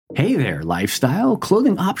Hey there, lifestyle,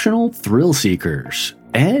 clothing optional thrill seekers.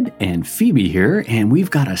 Ed and Phoebe here, and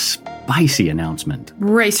we've got a spicy announcement.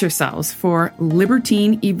 Brace yourselves for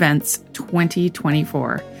Libertine Events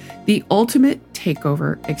 2024, the ultimate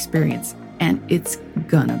takeover experience, and it's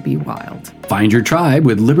gonna be wild. Find your tribe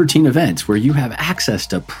with Libertine Events, where you have access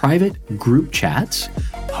to private group chats,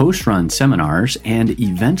 host-run seminars, and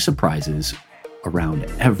event surprises around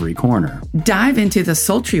every corner. Dive into the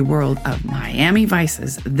sultry world of Miami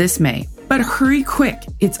Vices this May, but hurry quick,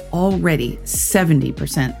 it's already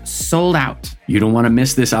 70% sold out. You don't want to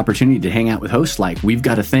miss this opportunity to hang out with hosts like We've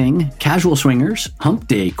Got a Thing, Casual Swingers, Hump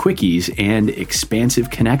Day Quickies, and Expansive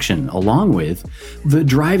Connection, along with the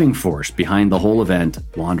driving force behind the whole event,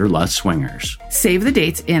 Wanderlust Swingers. Save the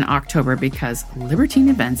dates in October because Libertine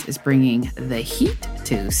Events is bringing the heat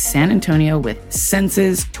to San Antonio with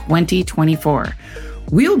Senses 2024.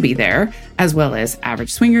 We'll be there, as well as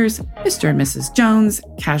Average Swingers, Mr. and Mrs. Jones,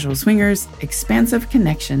 Casual Swingers, Expansive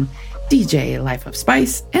Connection, DJ Life of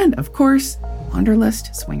Spice, and of course,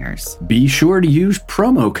 Wanderlust Swingers. Be sure to use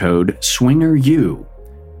promo code SWINGERU,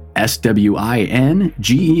 SWINGERU,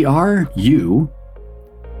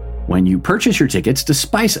 when you purchase your tickets to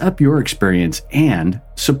spice up your experience and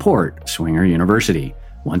support Swinger University.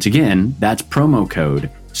 Once again, that's promo code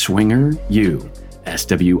SWINGERU,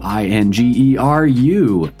 SWINGERU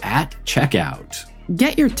at checkout.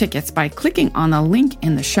 Get your tickets by clicking on the link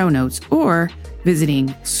in the show notes or visiting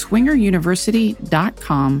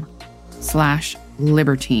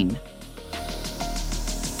swingeruniversity.com/libertine.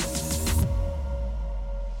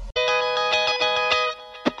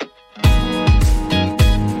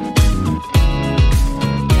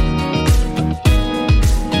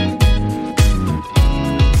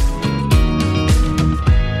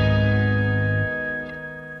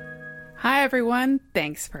 Hi, everyone.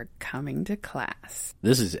 Thanks for coming to class.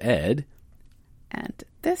 This is Ed. And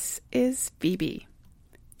this is Phoebe.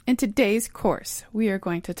 In today's course, we are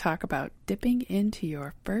going to talk about dipping into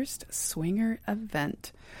your first swinger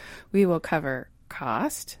event. We will cover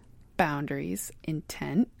cost, boundaries,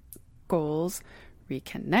 intent, goals,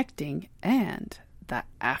 reconnecting, and the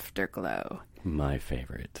afterglow. My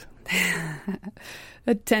favorite.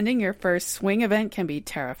 Attending your first swing event can be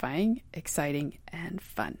terrifying, exciting, and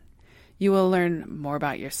fun. You will learn more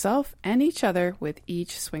about yourself and each other with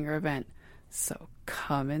each swinger event. So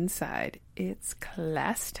come inside. It's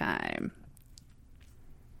class time.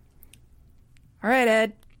 All right,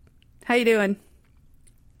 Ed. How you doing?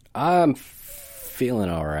 I'm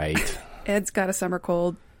feeling all right. Ed's got a summer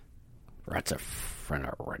cold. That's a friend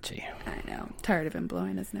of Richie. I know. I'm tired of him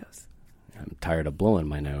blowing his nose. I'm tired of blowing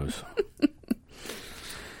my nose.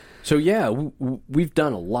 So yeah, we've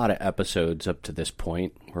done a lot of episodes up to this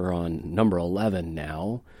point. We're on number 11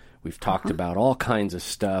 now. We've talked about all kinds of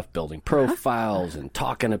stuff, building profiles and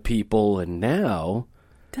talking to people. And now,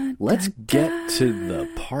 let's get to the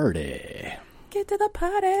party. Get to the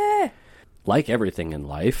party. Like everything in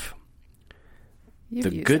life,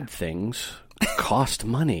 the good things cost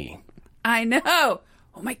money. I know. Oh,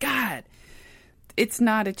 my God. It's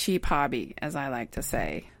not a cheap hobby, as I like to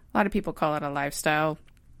say. A lot of people call it a lifestyle.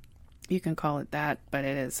 You can call it that, but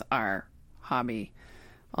it is our hobby.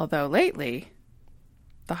 Although lately,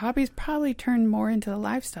 the hobby's probably turned more into the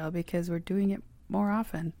lifestyle because we're doing it more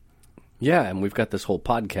often. Yeah, and we've got this whole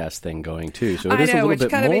podcast thing going too, so it is a little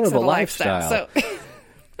bit more of a lifestyle.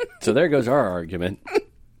 So there goes our argument.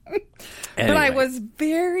 Anyway. But I was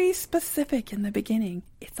very specific in the beginning.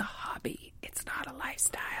 It's a hobby. It's not a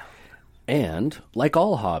lifestyle. And like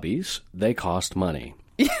all hobbies, they cost money.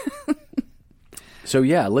 So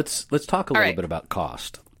yeah, let's talk a little bit about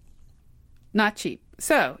cost. Not cheap.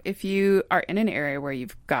 So if you are in an area where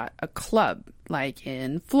you've got a club, like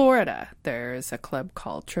in Florida, there's a club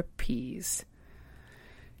called Trapeze.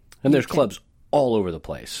 And there's clubs all over the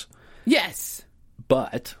place. Yes.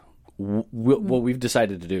 But what we've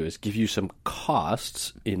decided to do is give you some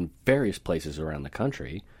costs in various places around the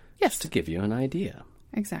country. Yes. Just to give you an idea.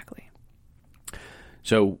 Exactly.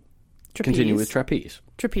 So continue with Trapeze.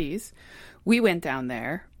 Trapeze. We went down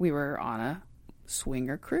there. We were on a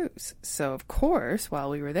swinger cruise. So, of course, while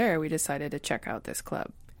we were there, we decided to check out this club.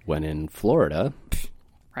 When in Florida.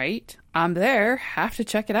 Right? I'm there. Have to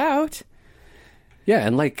check it out. Yeah,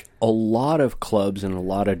 and like a lot of clubs in a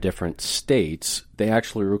lot of different states, they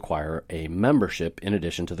actually require a membership in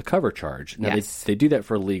addition to the cover charge. Now, they do that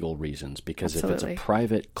for legal reasons, because if it's a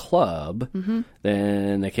private club,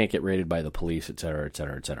 then they can't get raided by the police, et cetera, et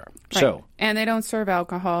cetera, et cetera. Right. So, and they don't serve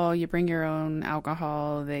alcohol. You bring your own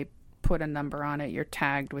alcohol. They put a number on it. You're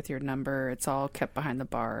tagged with your number. It's all kept behind the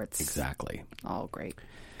bar. It's exactly all great.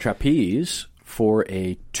 Trapeze for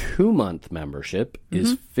a 2-month membership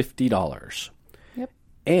is $50. Yep.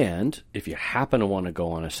 And if you happen to want to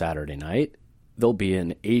go on a Saturday night, there'll be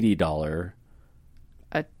an $80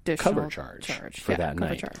 additional cover charge for that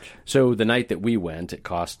night. Charge. So the night that we went, it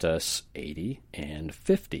cost us $80 and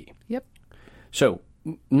 $50. Yep. So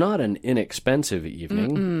not an inexpensive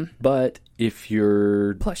evening, but if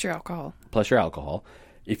you're... Plus your alcohol.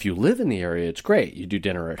 If you live in the area, it's great. You do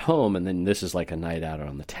dinner at home, and then this is like a night out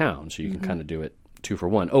on the town, so you can kind of do it 2 for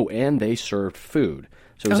 1. Oh, and they served food.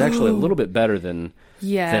 So it was actually a little bit better than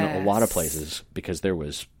a lot of places, because there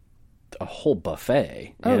was a whole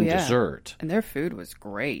buffet and dessert. And their food was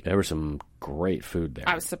great. There was some great food there.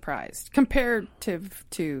 I was surprised compared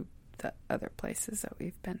to the other places that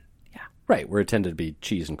we've been. Yeah. Right, where it tended to be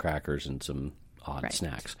cheese and crackers and some odd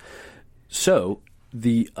snacks. So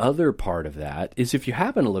the other part of that is if you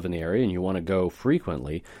happen to live in the area and you want to go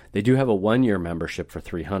frequently, they do have a 1-year membership for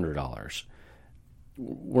 $300.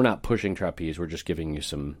 We're not pushing trapeze. We're just giving you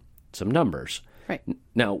some numbers. Right.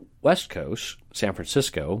 Now, West Coast, San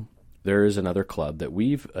Francisco, there is another club that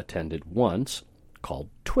we've attended once called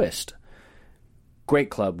Twist. Great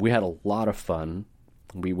club. We had a lot of fun.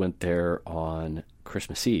 We went there on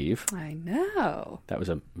Christmas Eve. I know. That was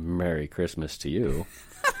a Merry Christmas to you.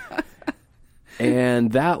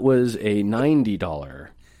 And that was a $90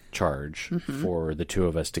 charge for the 2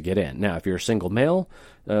 of us to get in. Now, if you're a single male,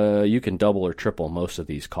 you can double or triple most of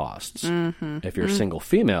these costs. If you're a single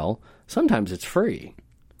female, sometimes it's free.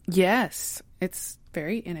 Yes. It's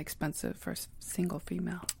very inexpensive for a single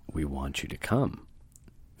female. We want you to come.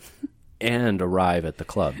 And arrive at the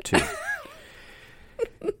club, too.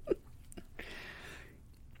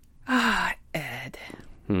 Ed.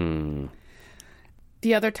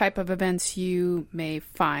 The other type of events you may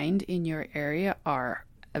find in your area are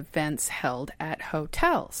events held at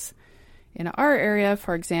hotels. In our area,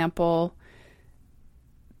 for example,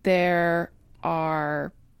 there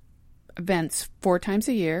are events 4 times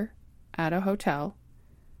a year at a hotel.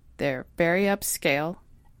 They're very upscale.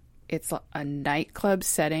 It's a nightclub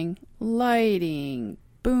setting, lighting,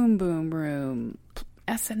 boom boom room,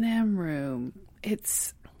 S&M room.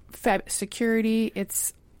 It's security.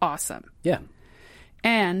 It's awesome. Yeah.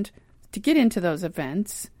 And to get into those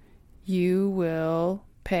events, you will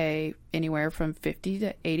pay anywhere from $50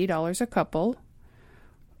 to $80 a couple.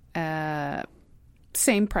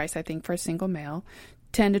 Same price, I think, for a single male.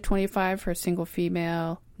 $10 to $25 for a single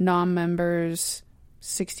female. Non-members,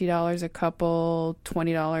 $60 a couple.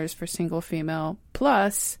 $20 for single female.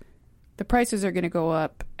 Plus, the prices are going to go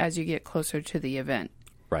up as you get closer to the event.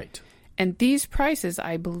 Right. And these prices,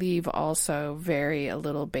 I believe, also vary a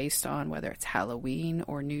little based on whether it's Halloween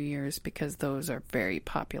or New Year's, because those are very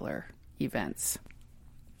popular events.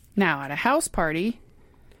 Now, at a house party,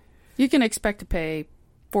 you can expect to pay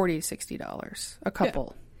 $40 to $60 a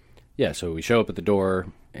couple. Yeah, so we show up at the door,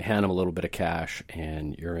 hand them a little bit of cash,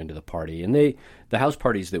 and you're into the party. And the house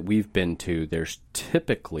parties that we've been to, there's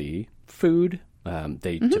typically food.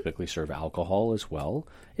 They typically serve alcohol as well.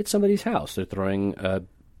 It's somebody's house. They're throwing a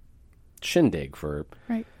shindig for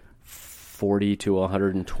 40 to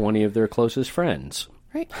 120 of their closest friends.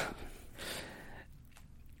 Right.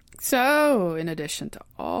 So, in addition to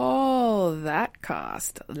all that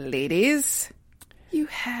cost, ladies, you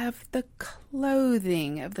have the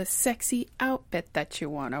clothing of the sexy outfit that you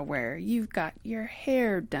want to wear. You've got your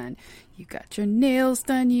hair done. You got your nails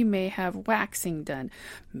done. You may have waxing done.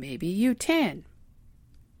 Maybe you tan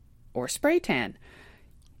or spray tan.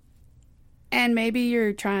 And maybe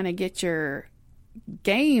you're trying to get your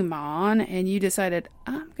game on and you decided,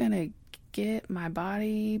 I'm going to get my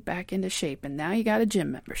body back into shape. And now you got a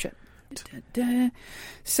gym membership. Da-da-da.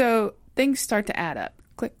 So things start to add up.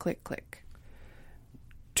 Click, click, click.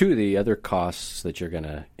 2 of the other costs that you're going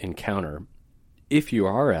to encounter, if you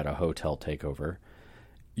are at a hotel takeover,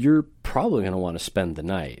 you're probably going to want to spend the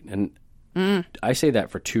night. And I say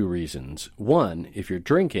that for 2 reasons. One, if you're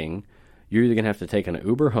drinking, you're either going to have to take an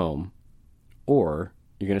Uber home or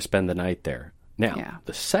you're going to spend the night there. Now,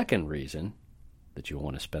 the second reason that you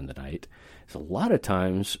want to spend the night is a lot of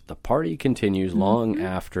times the party continues long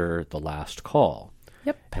after the last call.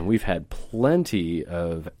 Yep. And we've had plenty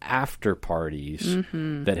of after parties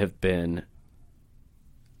that have been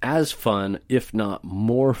as fun, if not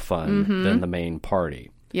more fun, than the main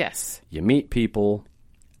party. Yes. You meet people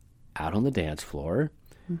out on the dance floor.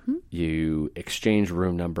 You exchange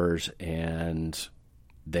room numbers, and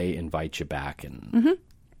they invite you back, and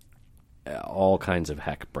all kinds of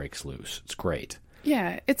heck breaks loose. It's great.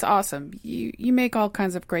 Yeah, it's awesome. You make all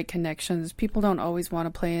kinds of great connections. People don't always want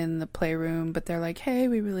to play in the playroom, but they're like, hey,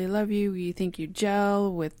 we really love you. We think you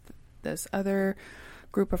gel with this other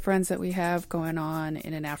group of friends that we have going on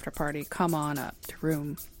in an after party, come on up to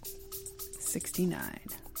room 69.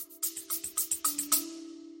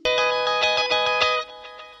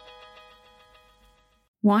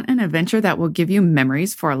 Want an adventure that will give you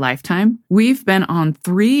memories for a lifetime? We've been on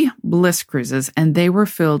 3 Bliss cruises, and they were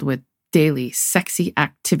filled with daily sexy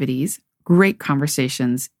activities, great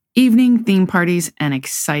conversations, evening theme parties, and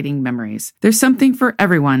exciting memories. There's something for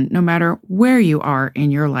everyone, no matter where you are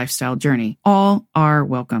in your lifestyle journey. All are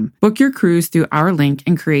welcome. Book your cruise through our link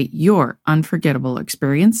and create your unforgettable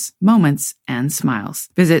experience, moments, and smiles.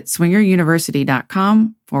 Visit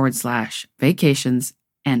swingeruniversity.com/vacations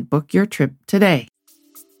and book your trip today.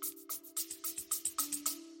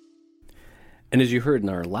 And as you heard in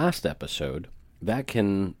our last episode, that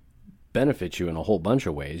can benefit you in a whole bunch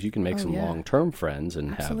of ways. You can make some long-term friends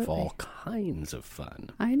and have all kinds of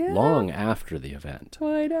fun. I know. Long after the event.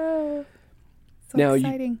 I know. So now,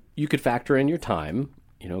 exciting. You could factor in your time,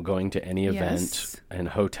 going to any event and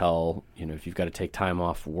hotel. If you've got to take time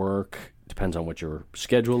off work, depends on what your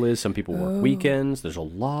schedule is. Some people work weekends. There's a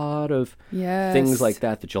lot of things like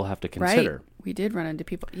that you'll have to consider. Right. We did run into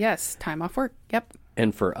people. Yes, time off work. Yep.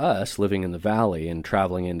 And for us, living in the Valley and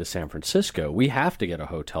traveling into San Francisco, we have to get a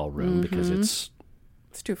hotel room because it's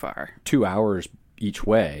too far. 2 hours each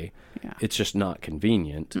way. Yeah. It's just not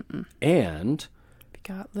convenient. And if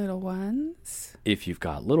you got little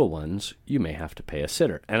ones, you may have to pay a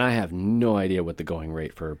sitter. And I have no idea what the going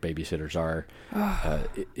rate for babysitters are.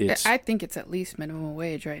 I think it's at least minimum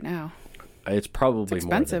wage right now. It's probably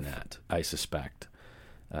more than that, I suspect.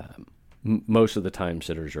 Most of the time,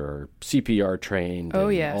 sitters are CPR trained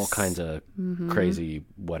and all kinds of crazy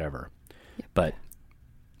whatever. Yep. But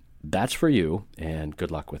that's for you, and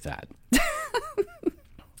good luck with that.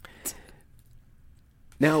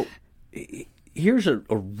 Now, here's a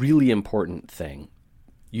really important thing.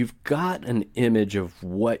 You've got an image of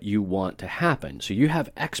what you want to happen. So you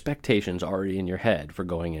have expectations already in your head for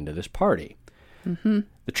going into this party. The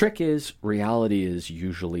trick is, reality is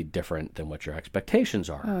usually different than what your expectations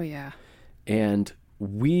are. Oh, yeah. And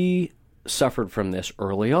we suffered from this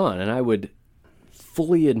early on, and I would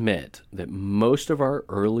fully admit that most of our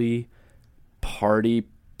early party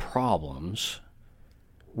problems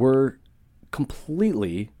were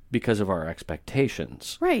completely because of our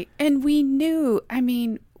expectations. Right. And we knew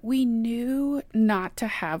not to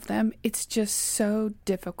have them. It's just so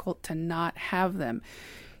difficult to not have them.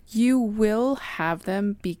 You will have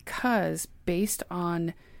them because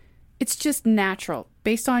it's just natural.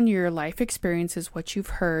 Based on your life experiences, what you've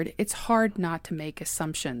heard, it's hard not to make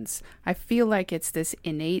assumptions. I feel like it's this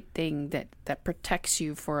innate thing that protects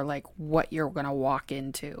you for like what you're going to walk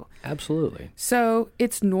into. Absolutely. So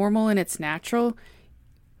it's normal and it's natural.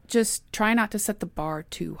 Just try not to set the bar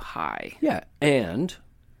too high. Yeah. And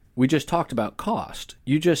we just talked about cost.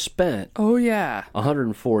 You just spent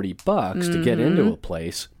 $140 to get into a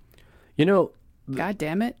place. God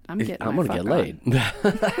damn it. I'm going to get laid.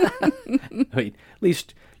 I mean, at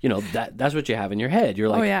least, that's what you have in your head. You're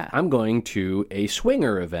like, I'm going to a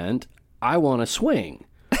swinger event. I want to swing.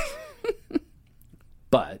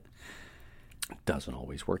 But it doesn't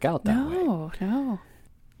always work out that way. No.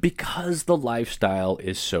 Because the lifestyle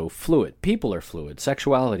is so fluid. People are fluid.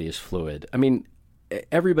 Sexuality is fluid. I mean,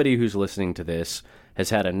 everybody who's listening to this has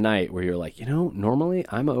had a night where you're like, normally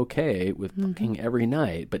I'm okay with booking every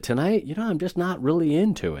night, but tonight, I'm just not really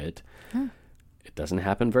into it. Huh. It doesn't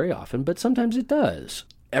happen very often, but sometimes it does.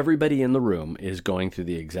 Everybody in the room is going through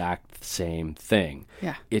the exact same thing.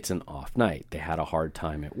 Yeah. It's an off night. They had a hard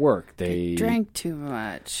time at work. They drank too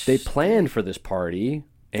much. They planned for this party,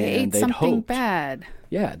 and they ate something bad.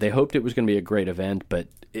 Yeah, they hoped it was going to be a great event, but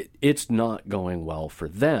it's not going well for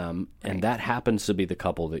them, and that happens to be the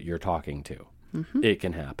couple that you're talking to. It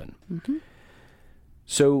can happen.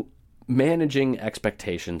 So managing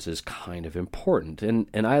expectations is kind of important.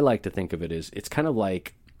 And I like to think of it as it's kind of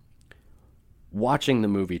like watching the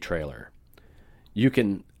movie trailer. You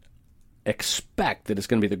can expect that it's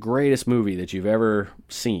going to be the greatest movie that you've ever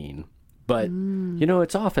seen. But,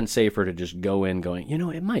 it's often safer to just go in going,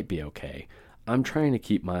 it might be okay. I'm trying to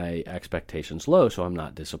keep my expectations low so I'm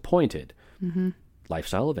not disappointed.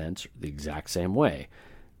 Lifestyle events are the exact same way.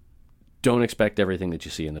 Don't expect everything that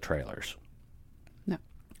you see in the trailers. No.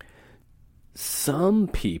 Some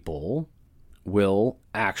people will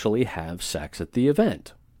actually have sex at the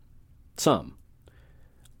event. Some.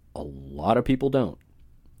 A lot of people don't.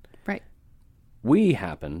 Right. We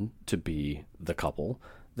happen to be the couple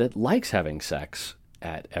that likes having sex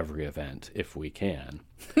at every event if we can.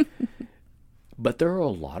 But there are a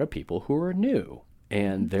lot of people who are new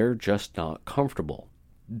and they're just not comfortable.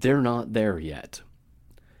 They're not there yet.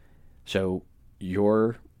 So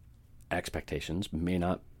your expectations may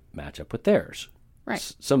not match up with theirs.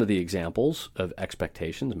 Right. Some of the examples of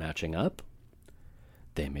expectations matching up,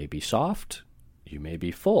 they may be soft, you may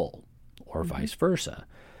be full, or vice versa.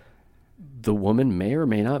 The woman may or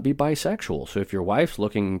may not be bisexual. So if your wife's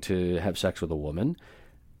looking to have sex with a woman,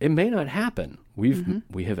 it may not happen.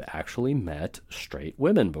 We have actually met straight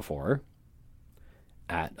women before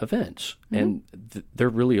at events, and they're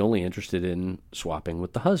really only interested in swapping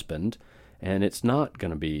with the husband, and it's not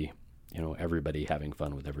going to be, everybody having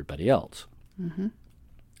fun with everybody else.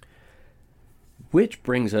 Which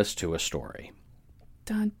brings us to a story.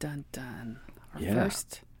 Dun, dun, dun.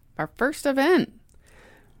 Our first event.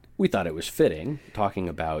 We thought it was fitting, talking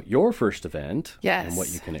about your first event and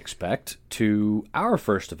what you can expect, to our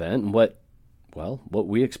first event and what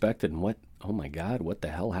we expected and oh my God, what the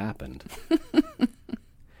hell happened?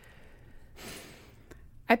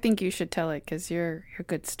 I think you should tell it because you're a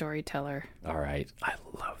good storyteller. All right. I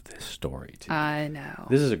love this story, too. I know.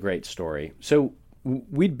 This is a great story. So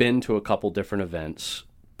we'd been to a couple different events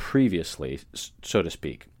previously, so to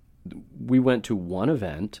speak. We went to one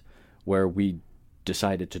event where we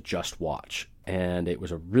decided to just watch, and it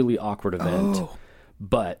was a really awkward event,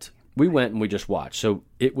 but we went and we just watched. So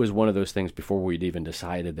it was one of those things before we'd even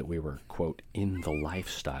decided that we were, quote, in the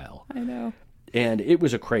lifestyle. I know. And it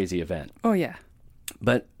was a crazy event. Oh, yeah.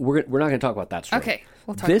 But we're not going to talk about that story. Okay,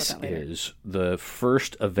 we'll talk about that later. This is the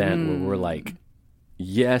first event where we're like,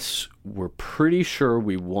 yes, we're pretty sure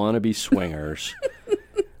we want to be swingers.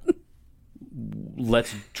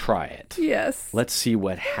 Let's try it. Yes. Let's see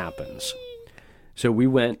what happens. So we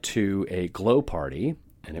went to a glow party,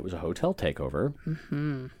 and it was a hotel takeover.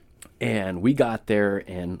 And we got there,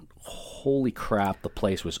 and holy crap, the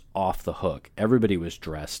place was off the hook. Everybody was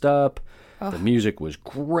dressed up. The music was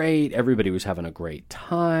great. Everybody was having a great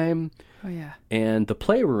time. Oh, yeah. And the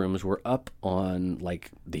playrooms were up on, like,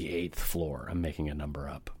 the 8th floor. I'm making a number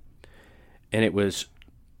up. And it was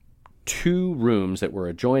 2 rooms that were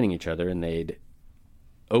adjoining each other, and they'd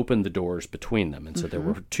opened the doors between them. And so there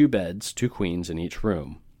were 2 beds, 2 queens in each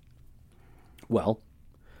room. Well,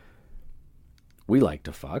 we like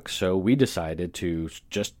to fuck, so we decided to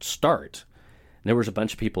just start. And there was a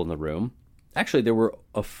bunch of people in the room. Actually, there were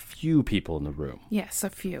a few people in the room. Yes, a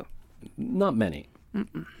few. Not many.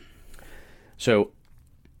 So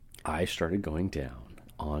I started going down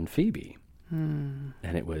on Phoebe. And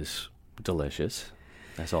it was delicious,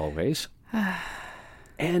 as always.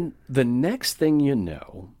 And the next thing you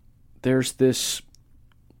know, there's this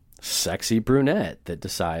sexy brunette that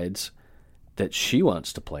decides that she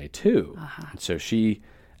wants to play too. And so she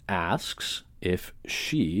asks if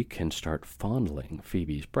she can start fondling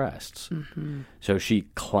Phoebe's breasts. So she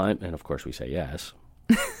climbed, and of course we say yes.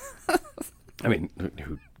 I mean,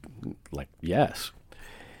 yes.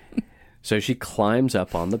 So she climbs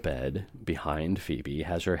up on the bed behind Phoebe,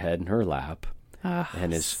 has her head in her lap,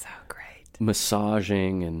 and is so great.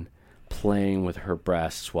 Massaging and playing with her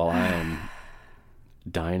breasts while I am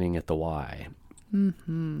dining at the Y.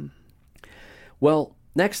 Well,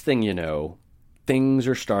 next thing you know, things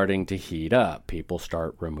are starting to heat up. People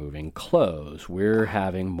start removing clothes. We're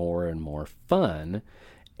having more and more fun,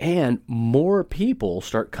 and more people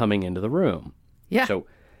start coming into the room. Yeah. So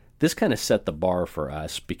this kind of set the bar for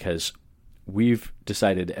us because we've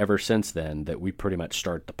decided ever since then that we pretty much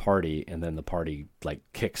start the party, and then the party like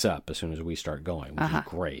kicks up as soon as we start going, which is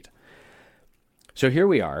great. So here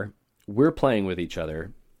we are. We're playing with each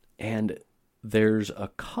other, and there's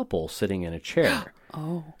a couple sitting in a chair.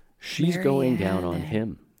 She's going down on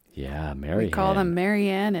him. Yeah, Marianne. We call them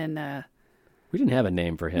Marianne, and we didn't have a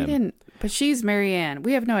name for him. We didn't, but she's Marianne.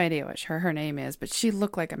 We have no idea what her name is, but she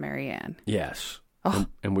looked like a Marianne. Yes.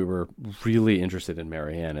 And we were really interested in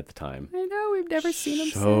Marianne at the time. I know, we've never seen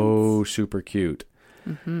him since. So super cute.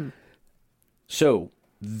 So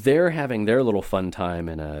they're having their little fun time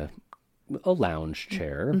in a lounge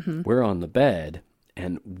chair. We're on the bed,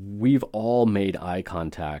 and we've all made eye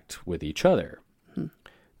contact with each other.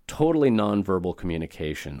 Totally nonverbal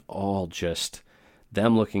communication, all just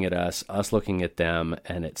them looking at us looking at them,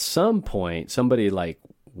 and at some point, somebody like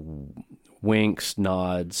winks,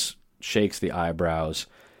 nods, shakes the eyebrows.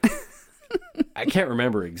 I can't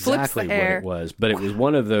remember exactly what it was, but it was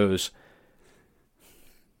one of those,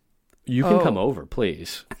 you can come over,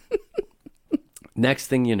 please. Next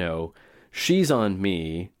thing you know, she's on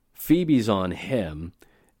me, Phoebe's on him,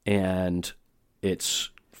 and it's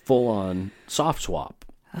full-on soft swap.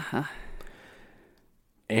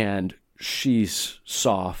 And she's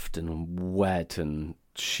soft and wet, and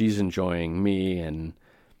she's enjoying me, and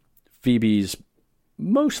Phoebe's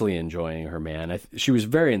mostly enjoying her man. She was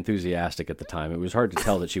very enthusiastic at the time. It was hard to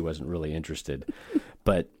tell that she wasn't really interested,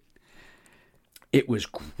 but it was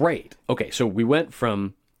great. Okay, so we went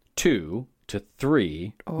from 2 to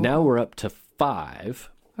 3. Oh. Now we're up to 5.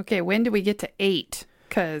 Okay, when do we get to 8?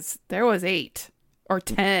 Because there was 8 or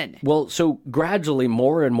 10. Well, so gradually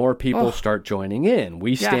more and more people start joining in.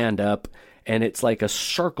 We stand up, and it's like a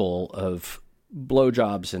circle of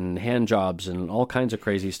blowjobs and hand jobs and all kinds of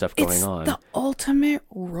crazy stuff going on. It's the ultimate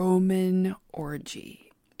Roman orgy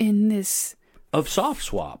in this of soft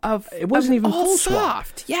swap. It wasn't even full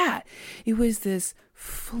soft. Swap. Yeah, it was this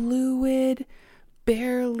fluid,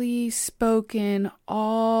 barely spoken,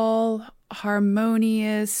 all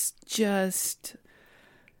harmonious, just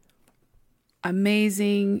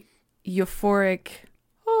amazing, euphoric.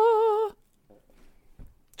 Oh.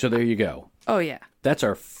 So there you go. Oh yeah, that's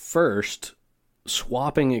our first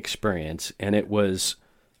swapping experience, and it was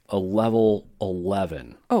a level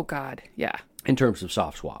 11. Oh God, yeah. In terms of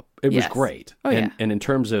soft swap, it was great. Oh, and in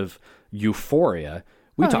terms of euphoria,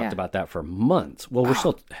 we talked about that for months. Well,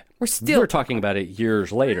 we're talking about it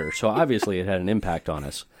years later, so obviously it had an impact on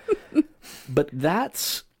us. But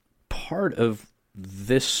that's part of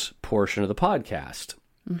this portion of the podcast.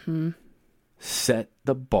 Mm-hmm. Set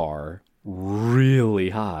the bar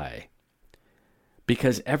really high.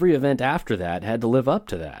 Because every event after that had to live up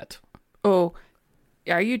to that. Oh,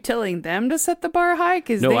 are you telling them to set the bar high?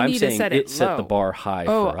 Because they need to set it low. Set the bar high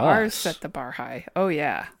for us. Oh, ours set the bar high. Oh,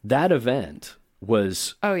 yeah. That event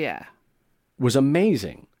was... Oh, yeah. Was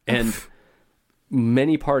amazing. And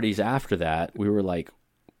many parties after that, we were like,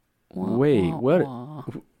 wait,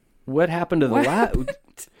 what happened to the last...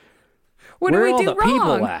 What did we do wrong? Where are all the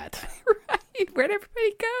people at? Right. Where'd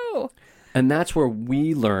everybody go? And that's where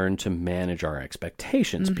we learn to manage our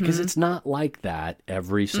expectations, because it's not like that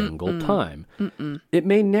every single time. Mm-mm. It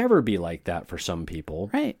may never be like that for some people.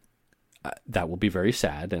 Right. That will be very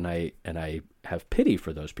sad, and I have pity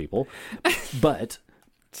for those people. But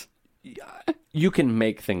you can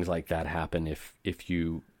make things like that happen if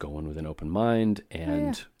you go in with an open mind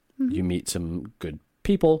and you meet some good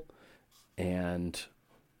people, and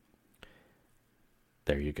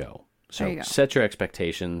there you go. So set your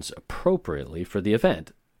expectations appropriately for the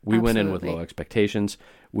event. We went in with low expectations.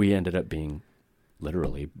 We ended up being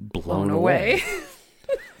literally blown away.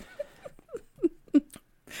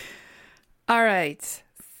 All right.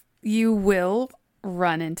 You will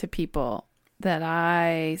run into people that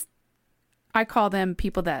I call them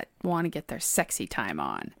people that want to get their sexy time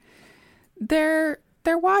on. They're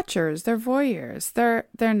watchers, they're voyeurs.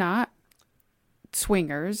 They're not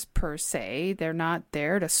swingers per se. They're not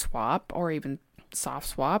there to swap or even soft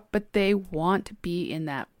swap, but they want to be in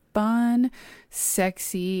that fun,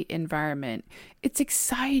 sexy environment. It's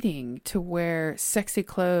exciting to wear sexy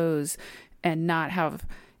clothes and not have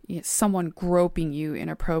someone groping you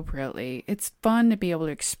inappropriately. It's fun to be able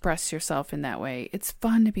to express yourself in that way. It's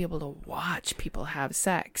fun to be able to watch people have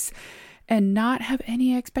sex and not have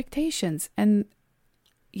any expectations. And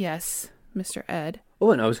yes, Mr. Ed. Oh,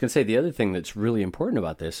 and I was going to say, the other thing that's really important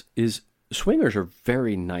about this is swingers are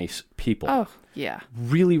very nice people. Oh, yeah.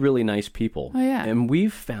 Really, really nice people. Oh, yeah. And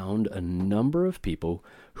we've found a number of people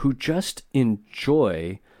who just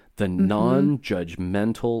enjoy the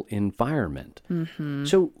non-judgmental environment. Mm-hmm.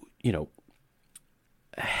 So,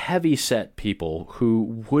 heavy set people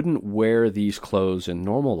who wouldn't wear these clothes in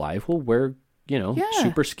normal life will wear,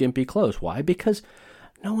 super skimpy clothes. Why? Because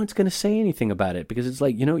no one's going to say anything about it, because it's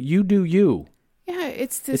like, you do you. Yeah,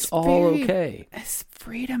 it's all okay. It's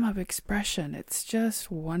freedom of expression. It's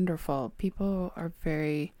just wonderful. People are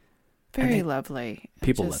very, very lovely.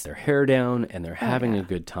 People let their hair down, and they're having a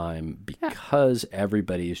good time because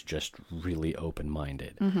everybody's just really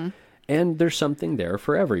open-minded. Mm-hmm. And there's something there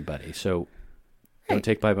for everybody. So don't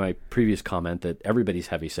take by my previous comment that everybody's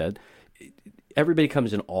heavy set. Everybody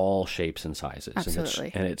comes in all shapes and sizes.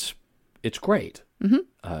 Absolutely. And it's great.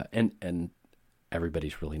 Mm-hmm. And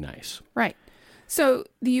everybody's really nice. Right. So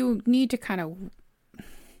you need to kind of,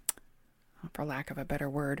 for lack of a better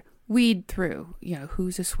word, weed through,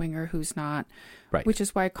 who's a swinger, who's not. Right. Which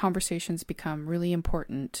is why conversations become really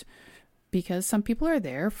important, because some people are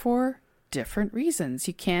there for different reasons.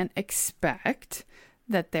 You can't expect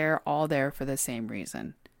that they're all there for the same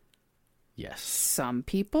reason. Yes. Some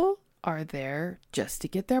people are there just to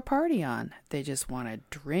get their party on. They just want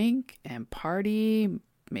to drink and party.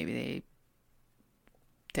 Maybe they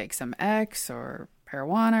take some X or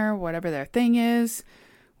marijuana or whatever their thing is.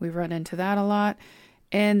 We run into that a lot.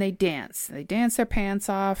 And they dance. They dance their pants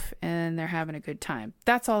off, and they're having a good time.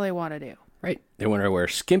 That's all they want to do. Right. They want to wear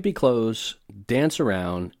skimpy clothes, dance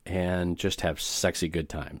around, and just have sexy good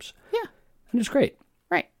times. Yeah. And it's great.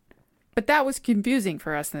 But that was confusing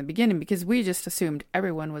for us in the beginning because we just assumed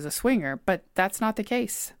everyone was a swinger, but that's not the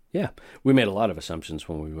case. Yeah. We made a lot of assumptions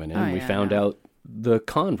when we went in. We found out the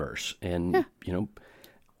converse, and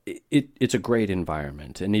it's a great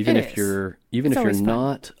environment. And even if you're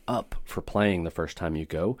not up for playing the first time you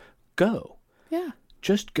go. Yeah.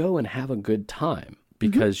 Just go and have a good time,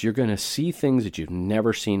 because you're going to see things that you've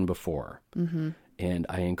never seen before. And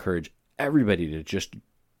I encourage everybody to just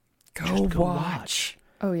go watch.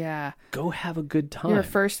 Oh, yeah. Go have a good time. Your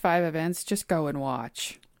first 5 events, just go and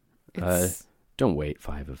watch. Don't wait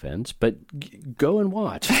 5 events, but go and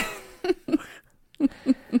watch.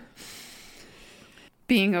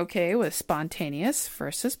 Being okay with spontaneous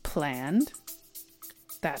versus planned.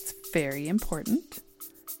 That's very important.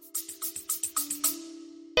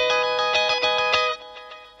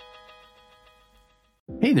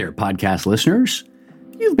 Hey there, podcast listeners.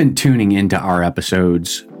 You've been tuning into our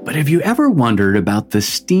episodes, but have you ever wondered about the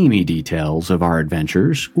steamy details of our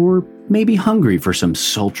adventures, or maybe hungry for some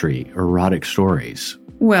sultry, erotic stories?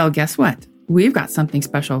 Well, guess what? We've got something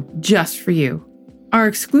special just for you. Our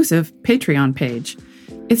exclusive Patreon page.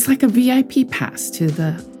 It's like a VIP pass to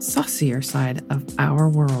the saucier side of our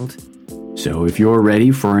world. So if you're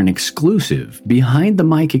ready for an exclusive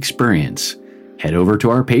behind-the-mic experience, head over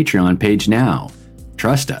to our Patreon page now.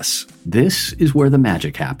 Trust us, this is where the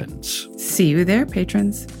magic happens. See you there,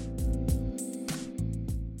 patrons.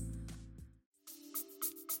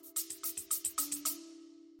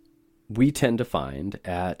 We tend to find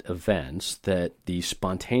at events that the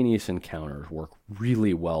spontaneous encounters work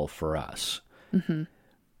really well for us.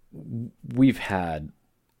 We've had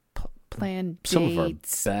planned some dates. of our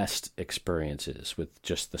best experiences with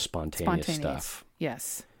just the spontaneous stuff.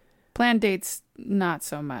 Yes. Planned dates, not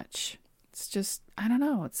so much. It's just, I don't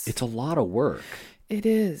know. It's a lot of work. It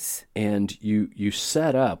is. And you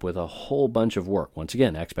set up with a whole bunch of work. Once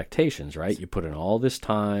again, expectations, right? You put in all this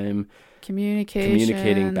time.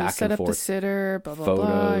 Communicating back set and up forth. The sitter, blah, blah, photos.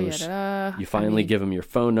 blah, yada. You finally give them your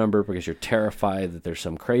phone number because you're terrified that there's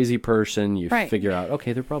some crazy person. You figure out,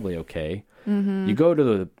 okay, they're probably okay. You go to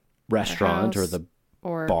the restaurant or the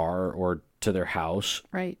bar or to their house.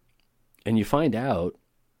 Right. And you find out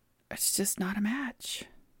it's just not a match.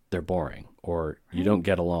 They're boring, or you don't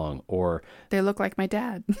get along, or they look like my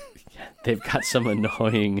dad. They've got some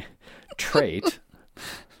annoying trait.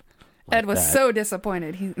 Ed was so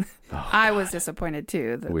disappointed. I was disappointed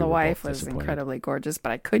too. The wife was incredibly gorgeous,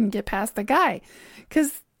 but I couldn't get past the guy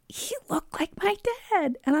because he looked like my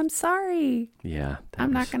dad, and I'm sorry. Yeah.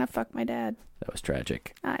 I'm not going to fuck my dad. That was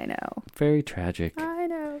tragic. I know. Very tragic. I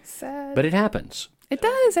know. Sad. But it happens. It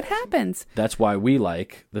does. It happens. That's why we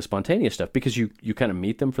like the spontaneous stuff, because you kind of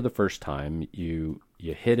meet them for the first time. You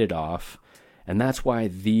hit it off. And that's why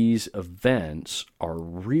these events are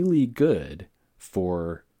really good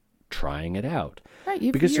for trying it out. Right.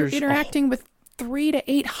 You're interacting with 300 to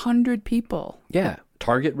 800 people. Yeah.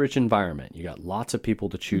 Target-rich environment. You got lots of people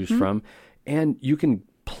to choose from. And you can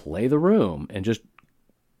play the room and just,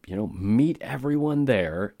 meet everyone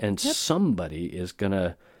there. And somebody is going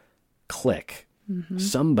to click.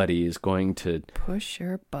 Somebody is going to push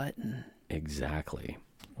your button. Exactly.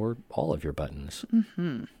 Or all of your buttons.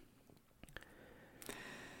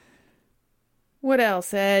 What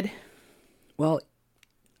else, Ed? Well,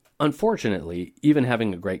 unfortunately, even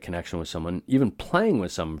having a great connection with someone, even playing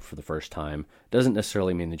with someone for the first time, doesn't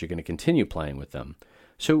necessarily mean that you're going to continue playing with them.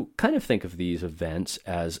 So kind of think of these events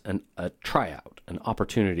as a tryout, an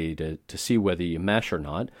opportunity to see whether you mesh or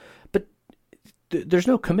not. But there's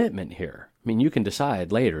no commitment here. I mean, you can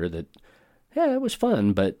decide later that, yeah, it was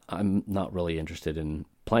fun, but I'm not really interested in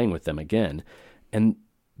playing with them again. And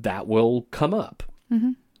that will come up.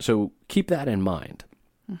 So keep that in mind.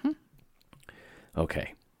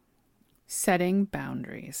 Okay. Setting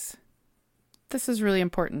boundaries. This is really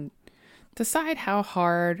important. Decide how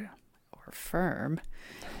hard or firm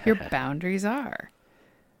your boundaries are.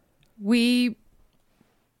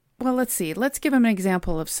 Let's see. Let's give them an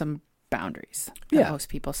example of some boundaries that most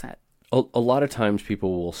people set. A lot of times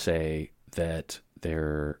people will say that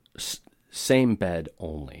they're same bed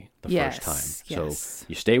only the first time. Yes. So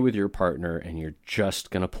you stay with your partner and you're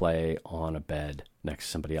just going to play on a bed next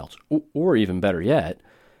to somebody else. Or even better yet,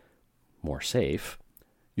 more safe,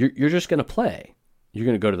 you're just going to play. You're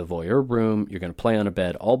going to go to the voyeur room. You're going to play on a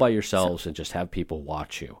bed all by yourselves and just have people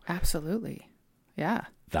watch you. Absolutely. Yeah.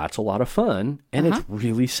 That's a lot of fun. And it's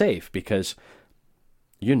really safe because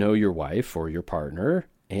you know your wife or your partner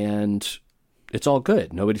and it's all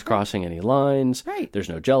good. Nobody's crossing any lines. Right. There's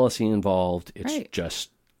no jealousy involved. It's right.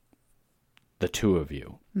 just the two of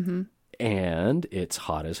you. And it's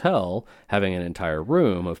hot as hell having an entire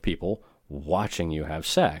room of people watching you have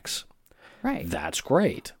sex. Right. That's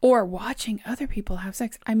great. Or watching other people have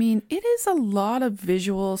sex. I mean, it is a lot of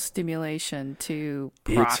visual stimulation to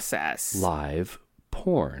process. It's live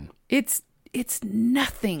porn. It's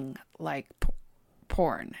nothing like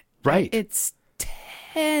porn. Right. It's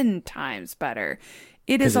 10 times better.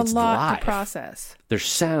 It is a lot live. To process. There's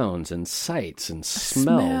sounds and sights and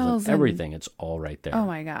smells and everything. It's all right there. Oh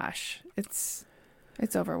my gosh. It's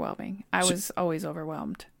overwhelming. I was always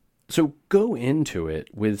overwhelmed. So go into it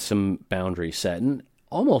with some boundaries set, and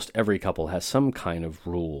almost every couple has some kind of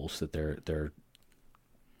rules that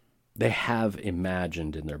they have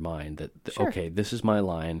imagined in their mind that, sure. Okay, this is my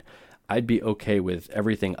line. I'd be okay with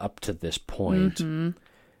everything up to this point. Mm-hmm.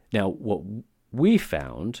 Now, what we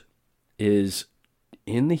found is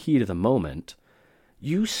in the heat of the moment,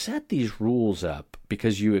 you set these rules up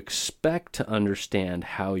because you expect to understand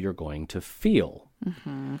how you're going to feel.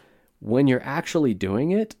 Mm-hmm. When you're actually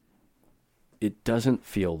doing it, it doesn't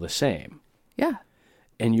feel the same. Yeah.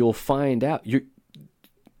 And you'll find out,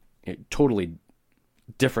 totally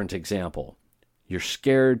different example. You're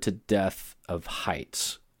scared to death of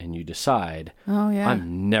heights and you decide,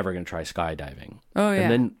 I'm never going to try skydiving. Oh, yeah.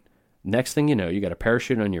 And then next thing you know, you got a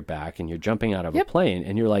parachute on your back and you're jumping out of a plane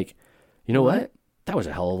and you're like, you know what? That was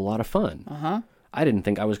a hell of a lot of fun. Uh-huh. I didn't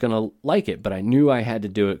think I was going to like it, but I knew I had to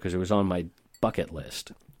do it because it was on my bucket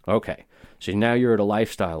list. Okay. So now you're at a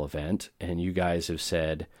lifestyle event and you guys have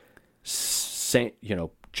said,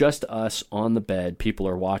 just us on the bed, people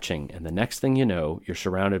are watching. And the next thing you know, you're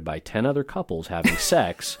surrounded by 10 other couples having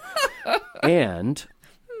sex and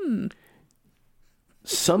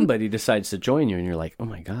somebody decides to join you and you're like, oh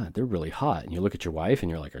my God, they're really hot. And you look at your wife and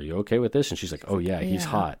you're like, are you okay with this? And she's like, oh yeah, he's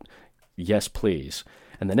hot. Yes, please.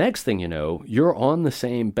 And the next thing you know, you're on the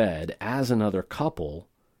same bed as another couple.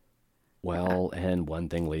 Well, and one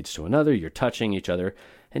thing leads to another. You're touching each other.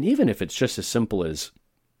 And even if it's just as simple as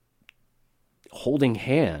holding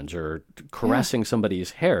hands or caressing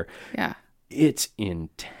somebody's hair, it's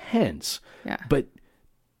intense. Yeah. But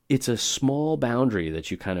it's a small boundary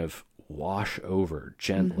that you kind of wash over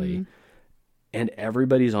gently, and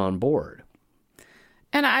everybody's on board.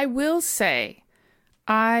 And I will say,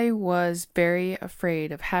 I was very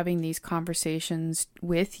afraid of having these conversations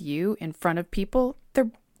with you in front of people.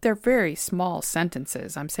 They're very small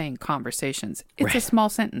sentences. I'm saying conversations. It's a small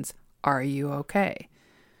sentence. Are you okay?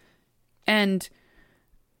 And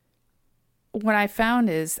what I found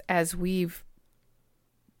is, as we've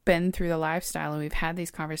been through the lifestyle and we've had these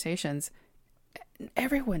conversations,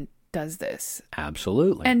 everyone does this.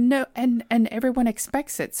 Absolutely. And everyone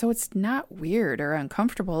expects it. So it's not weird or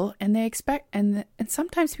uncomfortable. And they expect, and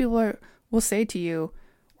sometimes people will say to you,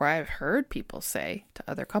 or I've heard people say to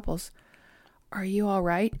other couples, are you all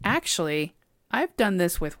right? Actually, I've done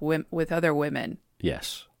this with other women.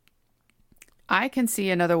 Yes. I can see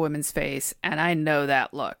another woman's face and I know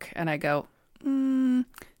that look. And I go,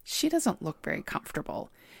 she doesn't look very comfortable.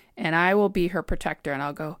 And I will be her protector and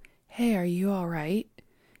I'll go, hey, are you all right?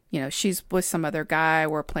 She's with some other guy.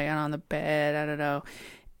 We're playing on the bed. I don't know.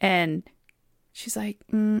 And she's like,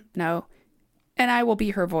 no. And I will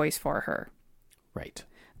be her voice for her. Right.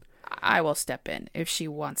 I will step in if she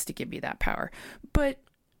wants to give me that power. But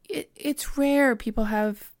it's rare. People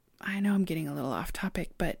have, I know I'm getting a little off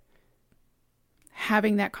topic, but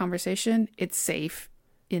having that conversation, it's safe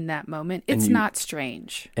in that moment. It's not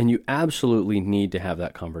strange. And you absolutely need to have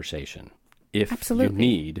that conversation. If you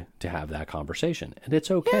need to have that conversation. And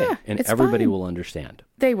it's okay. Yeah, and everybody will understand.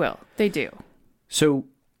 They will. They do. So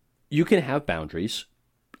you can have boundaries.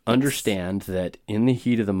 Understand that in the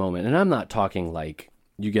heat of the moment, and I'm not talking like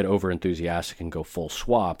you get over enthusiastic and go full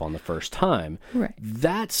swap on the first time. Right.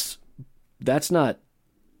 That's not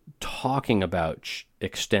talking about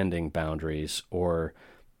extending boundaries or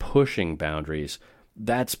pushing boundaries.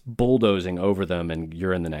 That's bulldozing over them and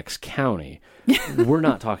you're in the next county. We're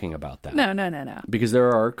not talking about that. No. Because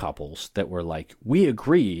there are couples that were like, we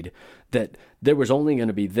agreed that there was only going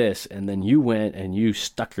to be this, and then you went and you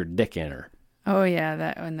stuck your dick in her. Oh, yeah,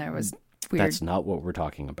 that when there was weird. That's not what we're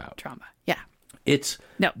talking about. Drama. Yeah. It's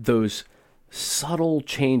those subtle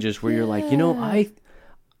changes where you're like,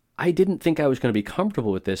 I didn't think I was going to be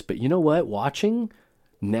comfortable with this, but you know what? Watching,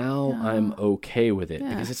 now I'm okay with it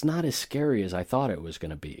because it's not as scary as I thought it was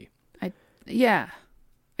going to be.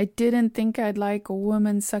 I didn't think I'd like a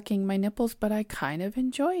woman sucking my nipples, but I kind of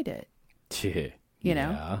enjoyed it. You know?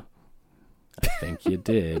 Yeah, I think you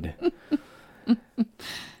did.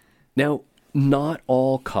 Now, not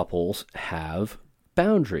all couples have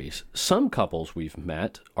boundaries. Some couples we've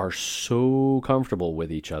met are so comfortable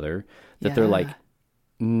with each other that they're like,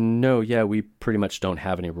 no, we pretty much don't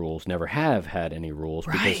have any rules, never have had any rules,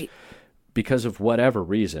 because because of whatever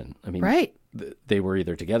reason. I mean, right. They were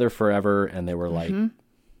either together forever and they were like,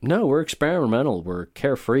 no, we're experimental. We're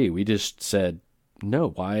carefree. We just said, no,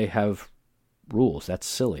 why have rules? That's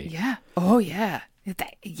silly. Yeah. Oh, yeah.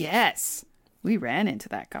 Yes. We ran into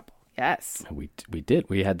that couple. Yes. We did.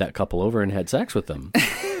 We had that couple over and had sex with them.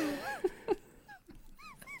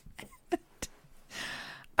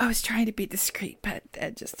 I was trying to be discreet, but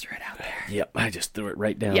Ed just threw it out there. Yep. I just threw it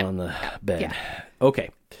right down on the bed. Yeah. Okay.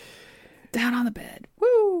 Down on the bed.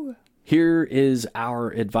 Woo! Here is our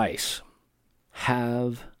advice.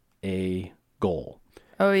 Have a goal.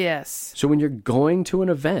 Oh, yes. So when you're going to an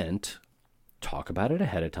event, talk about it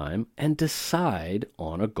ahead of time and decide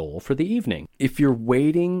on a goal for the evening. If you're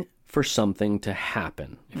waiting for something to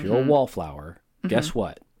happen, if you're a wallflower, guess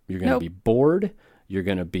what? You're going to be bored, you're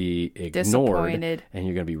going to be ignored, and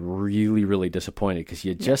you're going to be really, really disappointed because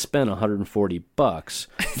you just spent $140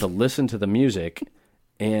 to listen to the music,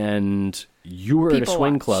 and you were at a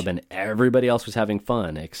swing club and everybody else was having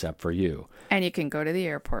fun except for you. And you can go to the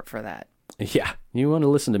airport for that. Yeah. You want to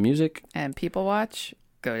listen to music? And people watch?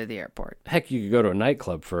 Go to the airport. Heck, you could go to a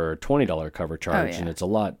nightclub for a $20 cover charge, and it's a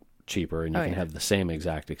lot cheaper, and you can have the same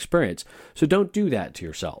exact experience. So don't do that to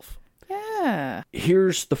yourself. Yeah.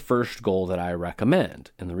 Here's the first goal that I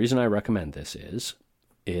recommend. And the reason I recommend this is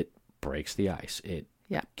it breaks the ice. It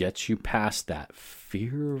gets you past that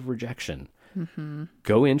fear of rejection.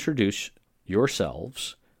 Go introduce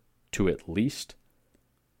yourselves to at least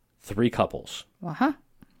 3 couples.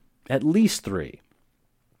 At least 3.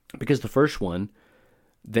 Because the first one,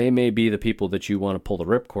 they may be the people that you want to pull the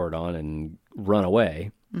ripcord on and run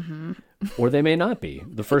away. Or they may not be.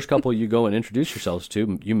 The first couple you go and introduce yourselves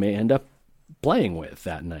to, you may end up playing with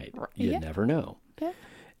that night. You never know.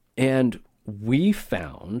 And we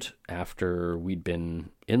found, after we'd been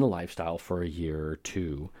in the lifestyle for a year or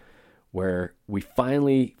 2, where we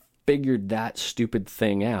finally figured that stupid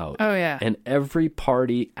thing out. And every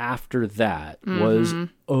party after that was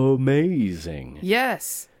amazing.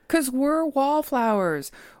 Yes. Because we're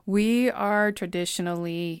wallflowers. We are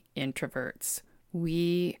traditionally introverts.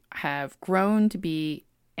 We have grown to be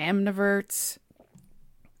ambiverts. I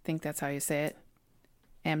think that's how you say it.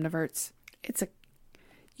 Ambiverts.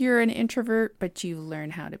 You're an introvert, but you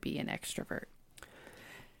learn how to be an extrovert.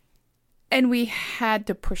 And we had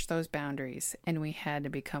to push those boundaries, and we had to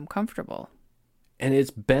become comfortable. And it's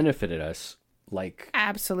benefited us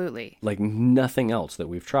absolutely, like nothing else that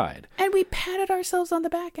we've tried. And we patted ourselves on the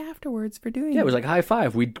back afterwards for doing it. Yeah, it was like high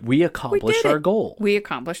five. We accomplished our goal. We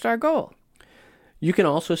accomplished our goal. You can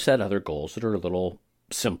also set other goals that are a little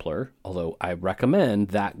simpler, although I recommend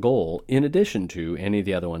that goal in addition to any of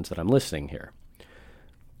the other ones that I'm listing here.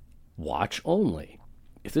 Watch only.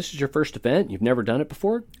 If this is your first event, you've never done it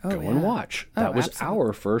before, go and watch. That was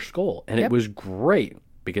our first goal. And it was great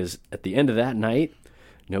because at the end of that night,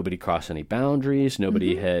 nobody crossed any boundaries.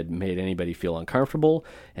 Nobody had made anybody feel uncomfortable.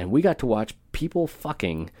 And we got to watch people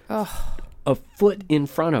fucking a foot in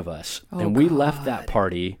front of us. And we left that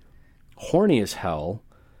party horny as hell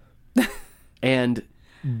and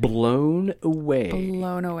blown away.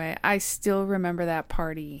 Blown away. I still remember that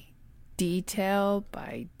party. Detail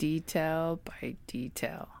by detail by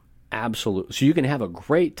detail. Absolutely. So you can have a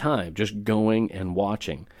great time just going and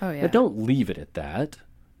watching. Now, don't leave it at that.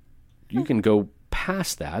 You can go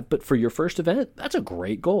past that, but for your first event, that's a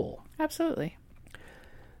great goal. Absolutely.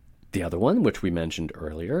 The other one, which we mentioned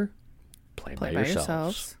earlier, play by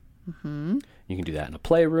yourselves. You can do that in a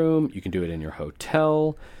playroom. You can do it in your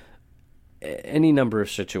hotel. Any number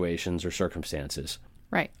of situations or circumstances.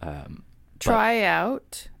 Right. Try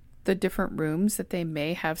out the different rooms that they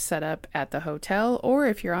may have set up at the hotel, or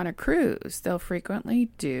if you're on a cruise, they'll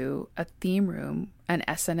frequently do a theme room, an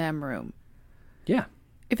S&M room. Yeah.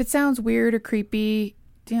 If it sounds weird or creepy,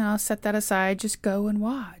 set that aside. Just go and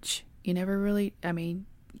watch. You never really,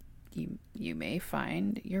 you may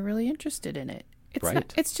find you're really interested in it.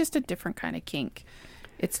 It's just a different kind of kink.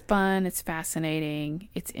 It's fun. It's fascinating.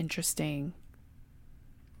 It's interesting.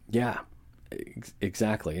 Yeah,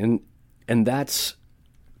 exactly. And that's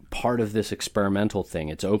part of this experimental thing.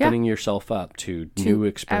 It's opening yourself up to new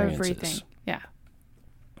experiences. Everything. Yeah.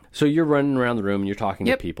 So you're running around the room and you're talking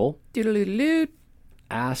to people. Doodle-doodle-doo.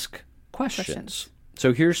 Ask questions.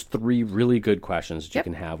 So here's 3 really good questions that you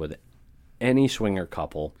can have with any swinger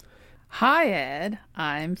couple. Hi, Ed.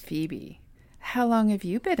 I'm Phoebe. How long have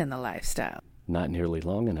you been in the lifestyle? Not nearly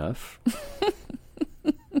long enough.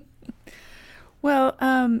 Well,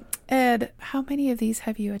 Ed, how many of these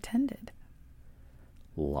have you attended?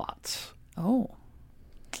 Lots. Oh.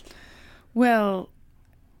 Well,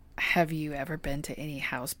 have you ever been to any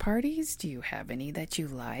house parties? Do you have any that you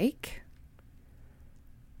like?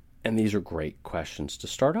 And these are great questions to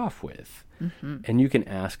start off with. Mm-hmm. And you can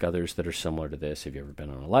ask others that are similar to this. Have you ever been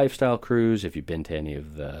on a lifestyle cruise? Have you been to any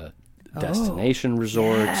of the destination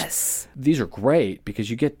resorts? Yes. These are great because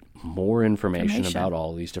you get more information about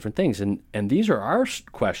all these different things. And these are our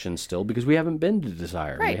questions still because we haven't been to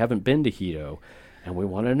Desire. Right. We haven't been to Hedo. And we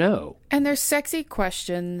want to know. And they're sexy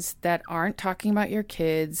questions that aren't talking about your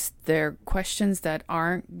kids. They're questions that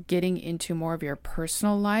aren't getting into more of your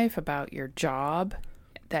personal life, about your job,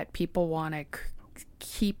 that people want to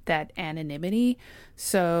keep that anonymity.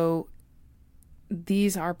 So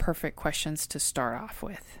these are perfect questions to start off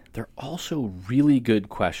with. They're also really good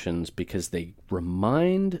questions because they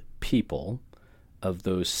remind people of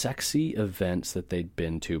those sexy events that they'd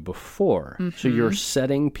been to before. Mm-hmm. So you're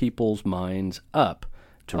setting people's minds up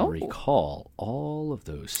to recall all of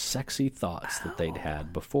those sexy thoughts that they'd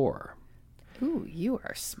had before. Ooh, you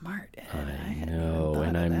are smart, Ed. I know,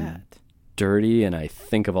 and I'm dirty, and I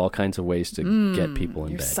think of all kinds of ways to get people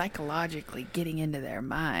in bed. You're psychologically getting into their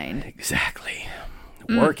mind. Exactly.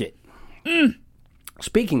 Work it.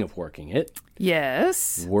 Speaking of working it.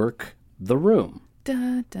 Yes. Work the room.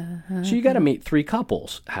 Da, da. So you got to meet 3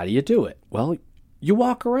 couples. How do you do it? Well, you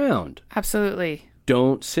walk around. Absolutely.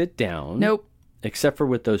 Don't sit down. Nope. Except for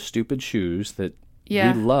with those stupid shoes that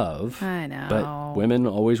we love. I know. But women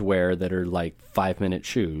always wear that are like 5-minute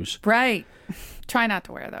shoes. Right. Try not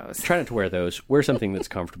to wear those. Try not to wear those. Wear something that's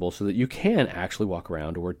comfortable so that you can actually walk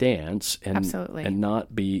around or dance and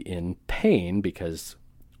not be in pain because,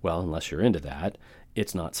 well, unless you're into that,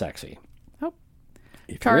 it's not sexy.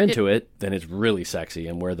 If you're into it, then it's really sexy,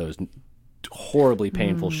 and wear those horribly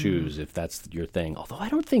painful shoes if that's your thing. Although I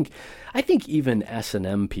think even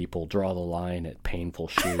S&M people draw the line at painful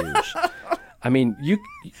shoes. I mean,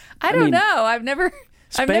 I don't know. I've never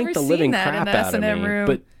the seen living that crap in the out of S&M me. room.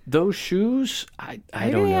 But those shoes, I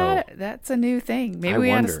don't know. That's a new thing. Maybe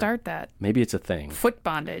we ought to start that. Maybe it's a thing. Foot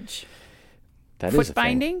bondage. That foot is a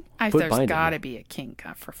binding? Thing. There's got to be a kink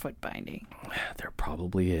for foot binding. There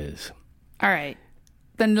probably is. All right.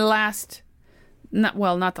 Then the last, not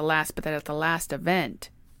the last, but at the last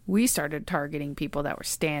event, we started targeting people that were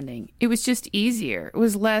standing. It was just easier. It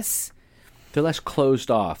was less. They're less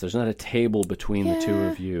closed off. There's not a table between the two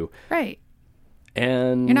of you. Right.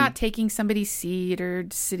 And you're not taking somebody's seat or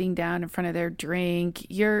sitting down in front of their drink.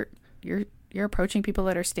 You're approaching people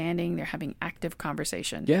that are standing. They're having active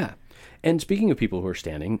conversation. Yeah. And speaking of people who are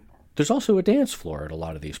standing, there's also a dance floor at a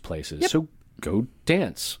lot of these places. Yep. So go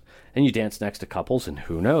dance. And you dance next to couples, and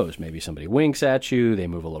who knows? Maybe somebody winks at you. They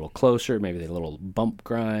move a little closer. Maybe they a little bump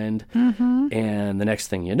grind. Mm-hmm. And the next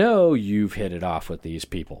thing you know, you've hit it off with these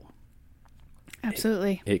people.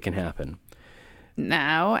 Absolutely. It can happen.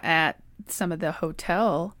 Now, at some of the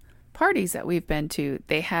hotel parties that we've been to,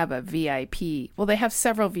 they have a VIP. Well, they have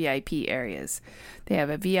several VIP areas. They have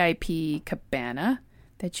a VIP cabana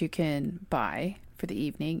that you can buy for the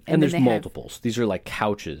evening. And there's multiples. These are like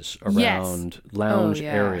couches around lounge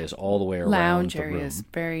areas all the way around lounge the areas. room.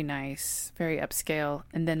 Very nice, very upscale.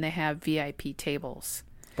 And then they have VIP tables.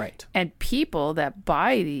 Right. And people that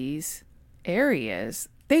buy these areas,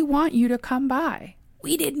 they want you to come by.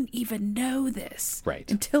 We didn't even know this. Right.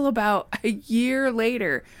 Until about a year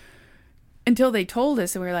later. Until they told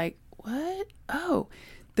us, and we were like, what? Oh,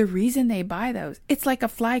 the reason they buy those, it's like a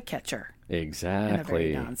fly catcher. Exactly. In a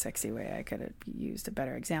very non-sexy way. I could have used a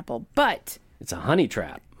better example. But it's a honey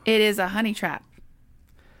trap. It is a honey trap.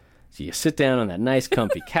 So you sit down on that nice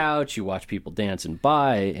comfy couch, you watch people dancing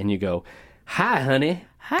by, and you go, hi, honey.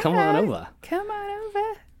 Come on over. Come on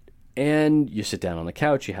over. And you sit down on the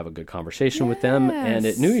couch, you have a good conversation with them. And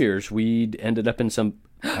at New Year's, we ended up in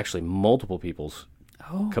actually multiple people's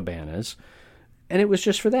cabanas. And it was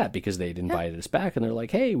just for that, because they'd invited us back, and they're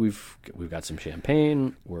like, hey, we've got some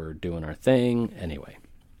champagne. We're doing our thing. Anyway.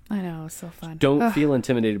 I know. It's so fun. Don't feel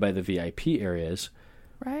intimidated by the VIP areas.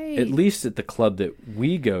 Right. At least at the club that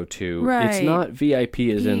we go to, it's not VIP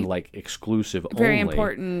as in like exclusive only. Very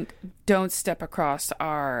important. Don't step across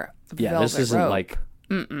our velvet this isn't rope. like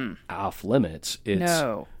off limits. It's,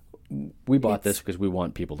 we bought this because we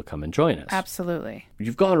want people to come and join us. Absolutely.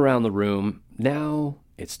 You've gone around the room. Now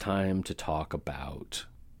it's time to talk about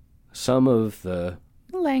some of the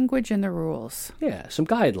language and the rules. Yeah, some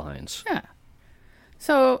guidelines. Yeah.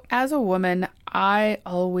 So as a woman, I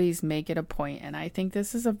always make it a point, and I think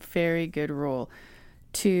this is a very good rule,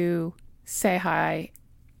 to say hi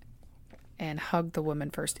and hug the woman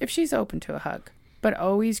first, if she's open to a hug. But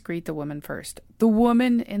always greet the woman first. The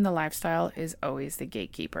woman in the lifestyle is always the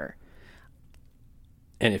gatekeeper.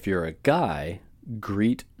 And if you're a guy,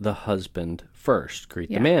 greet the husband first. Greet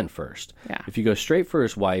the man first. Yeah. If you go straight for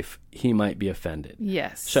his wife, he might be offended.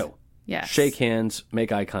 Yes. So Yes. Shake hands,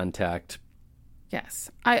 make eye contact.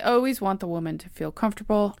 Yes. I always want the woman to feel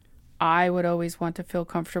comfortable. I would always want to feel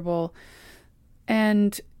comfortable.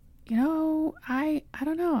 And, I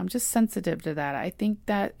don't know. I'm just sensitive to that. I think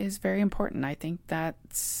that is very important. I think that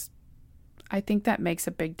makes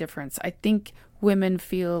a big difference. I think women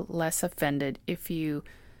feel less offended if you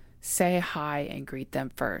say hi and greet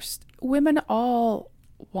them first. Women all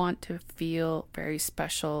want to feel very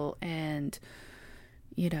special and,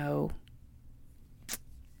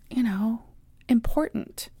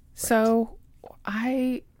 important. Right. So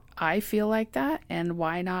I feel like that, and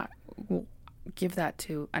why not give that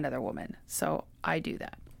to another woman? So I do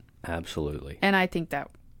that. Absolutely. And I think that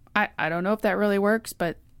I don't know if that really works,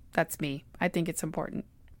 but that's me. I think it's important.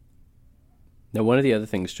 Now, one of the other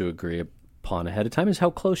things to agree upon ahead of time is how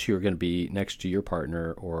close you're going to be next to your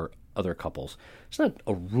partner or other couples. It's not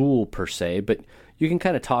a rule per se, but you can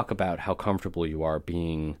kind of talk about how comfortable you are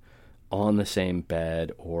being on the same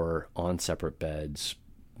bed or on separate beds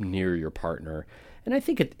near your partner. And I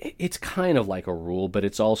think it's kind of like a rule, but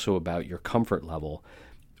it's also about your comfort level.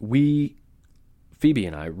 Phoebe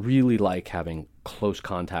and I really like having close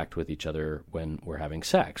contact with each other when we're having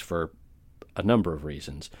sex for a number of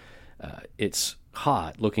reasons. It's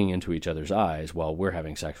hot looking into each other's eyes while we're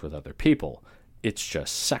having sex with other people. It's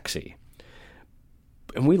just sexy.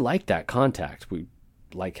 And we like that contact. We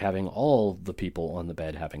like having all the people on the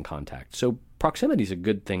bed having contact. So proximity is a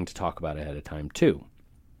good thing to talk about ahead of time too.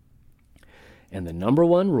 And the number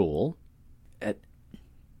one rule at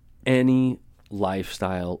any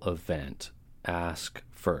lifestyle event, ask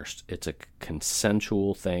first. It's a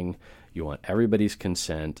consensual thing. You want everybody's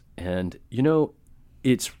consent. And,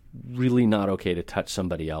 it's really not okay to touch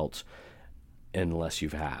somebody else unless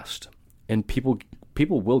you've asked. And people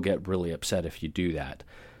will get really upset if you do that.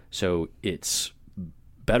 So it's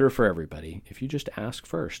better for everybody if you just ask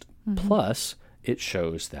first. Mm-hmm. Plus, it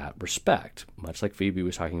shows that respect, much like Phoebe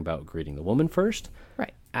was talking about greeting the woman first.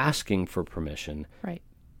 Right. Asking for permission. Right.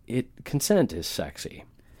 Consent is sexy.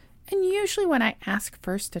 And usually when I ask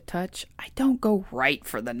first to touch, I don't go right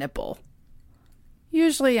for the nipple.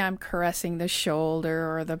 Usually I'm caressing the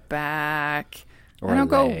shoulder or the back. Or I don't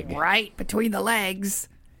leg. Go right between the legs.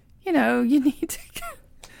 You need to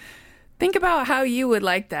think about how you would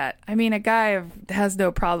like that. I mean, a guy has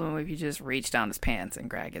no problem if you just reach down his pants and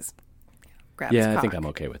grab his cock. I think I'm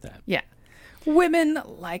okay with that. Yeah. Women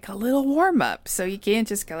like a little warm up, so you can't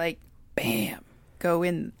just go like, bam, go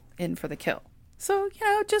in for the kill. So,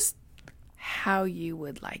 just how you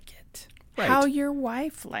would like it. Right. How your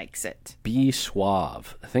wife likes it. Be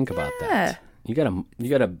suave. Think about that. You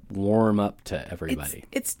gotta warm up to everybody.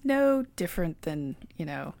 It's no different than,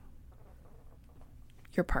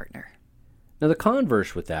 your partner. Now, the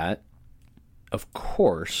converse with that, of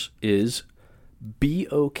course, is be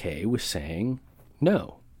okay with saying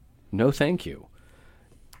no. No, thank you.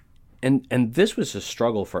 And this was a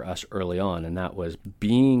struggle for us early on, and that was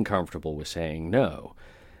being comfortable with saying no.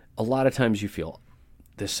 A lot of times you feel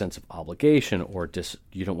this sense of obligation or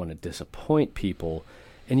you don't want to disappoint people.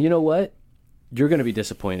 And you know what? You're going to be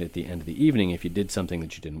disappointed at the end of the evening if you did something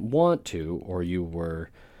that you didn't want to, or you were,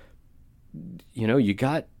 you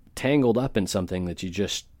got tangled up in something that you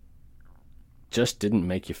just didn't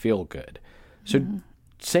make you feel good. So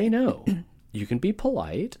say no. You can be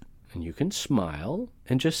polite and you can smile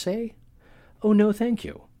and just say, oh, no, thank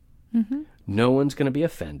you. Mm-hmm. No one's going to be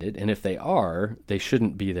offended. And if they are, they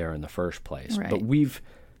shouldn't be there in the first place. Right. But we've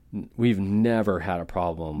never had a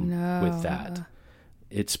problem with that.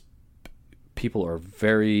 People are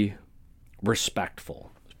very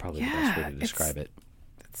respectful. It's probably the best way to describe it.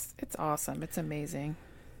 It's awesome. It's amazing.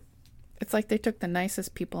 It's like they took the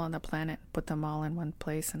nicest people on the planet, put them all in one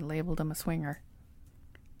place, and labeled them a swinger.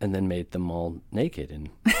 And then made them all naked and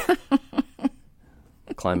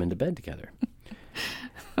climb into bed together.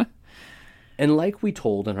 And like we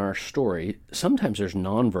told in our story, sometimes there's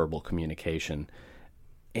nonverbal communication,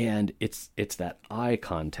 and it's that eye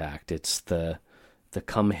contact. It's the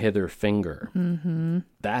come hither finger. Mm-hmm.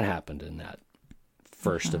 That happened in that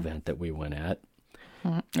first event that we went at.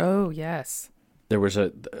 Oh, yes. There was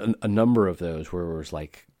a number of those where it was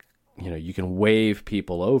like, you can wave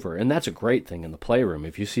people over. And that's a great thing in the playroom.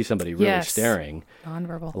 If you see somebody really staring,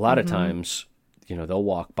 nonverbal. A lot of times, they'll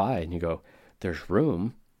walk by and you go, there's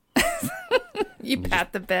room. You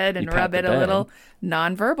pat the bed and rub it a little.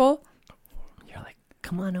 Nonverbal. You're like,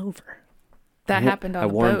 come on over. That happened on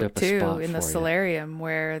the boat, too, in the solarium,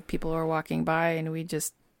 where people were walking by and we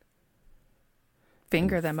just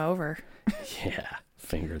finger them over. Yeah,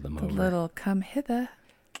 finger them over. Little come hither.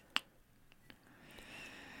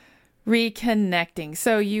 Reconnecting.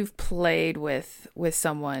 So you've played with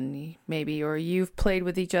someone maybe, or you've played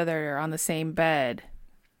with each other on the same bed.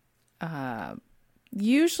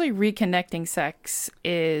 Usually reconnecting sex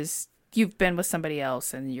is you've been with somebody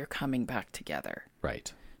else and you're coming back together.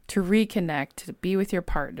 Right. To reconnect, to be with your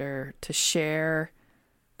partner, to share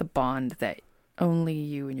the bond that only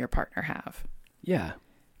you and your partner have. Yeah.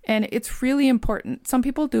 And it's really important. Some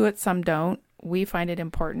people do it, some don't. We find it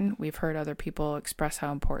important. We've heard other people express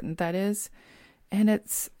how important that is. And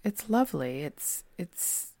it's lovely.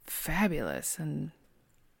 It's fabulous. And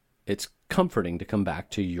it's comforting to come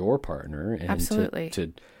back to your partner and absolutely.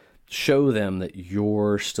 To show them that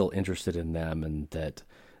you're still interested in them and that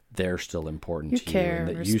they're still important to you and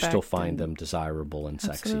that you still find them desirable and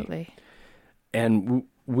sexy. Absolutely. And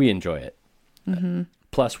we enjoy it. Mm-hmm.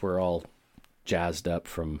 Plus, we're all jazzed up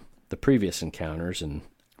from the previous encounters and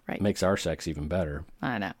it makes our sex even better.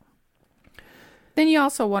 I know. Then you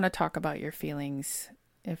also want to talk about your feelings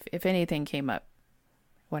if anything came up.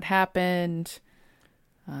 What happened?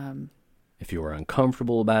 If you were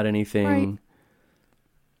uncomfortable about anything. Right.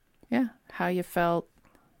 Yeah. How you felt.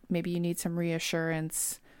 Maybe you need some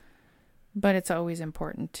reassurance. But it's always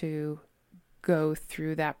important to go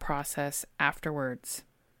through that process afterwards.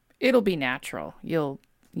 It'll be natural. You'll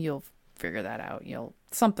figure that out.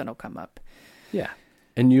 Something will come up. Yeah.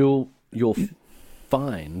 And you'll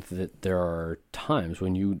find that there are times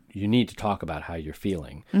when you need to talk about how you're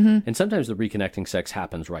feeling. Mm-hmm. And sometimes the reconnecting sex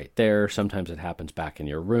happens right there. Sometimes it happens back in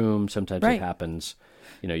your room. Sometimes it happens,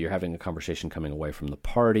 you're having a conversation coming away from the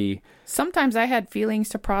party. Sometimes I had feelings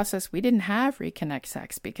to process. We didn't have reconnect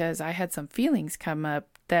sex because I had some feelings come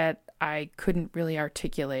up that I couldn't really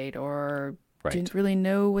articulate or didn't really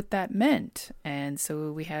know what that meant. And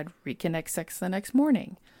so we had reconnect sex the next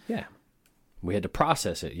morning. Yeah. We had to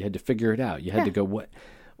process it. You had to figure it out. You had to go,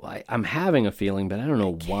 I'm having a feeling, but I don't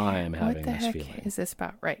know why I'm having this feeling. What the heck is this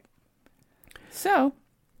about? Right. So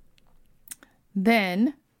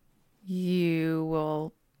then you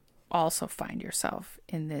will also find yourself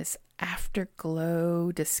in this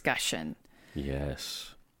afterglow discussion.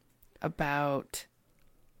 Yes. About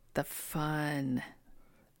the fun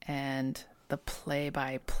and the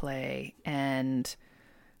play-by-play and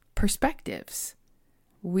perspectives.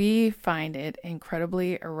 We find it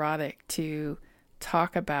incredibly erotic to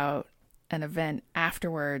talk about an event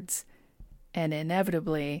afterwards, and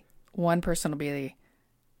inevitably one person will be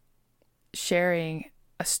sharing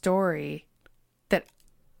a story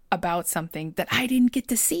about something that I didn't get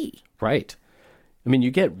to see. Right. I mean,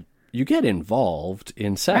 you get involved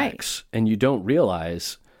in sex and you don't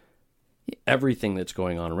realize everything that's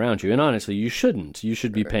going on around you. And honestly, you shouldn't. You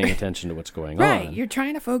should be paying attention to what's going on. Right. You're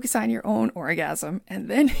trying to focus on your own orgasm, and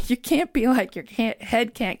then you can't be like, your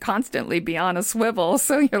head can't constantly be on a swivel.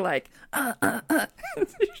 So you're like,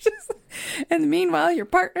 and meanwhile, your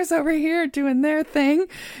partner's over here doing their thing.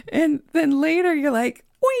 And then later you're like,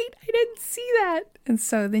 wait, I didn't see that. And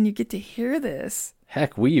so then you get to hear this.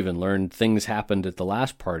 Heck, we even learned things happened at the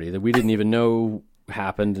last party that we didn't even know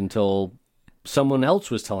happened until someone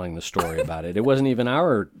else was telling the story about it. It wasn't even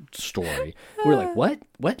our story. We were like, what?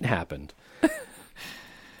 What happened?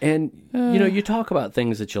 And, you talk about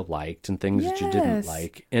things that you liked and things that you didn't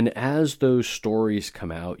like. And as those stories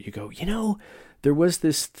come out, you go, there was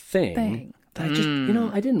this thing that I just,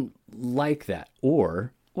 I didn't like that.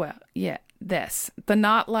 Or... Well, yeah, the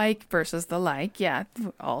not like versus the like. Yeah,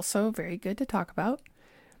 also very good to talk about.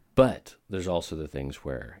 But there's also the things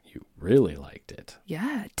where you really liked it.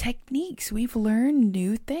 Yeah, techniques. We've learned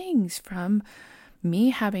new things from me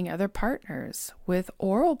having other partners with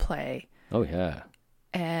oral play. Oh, yeah.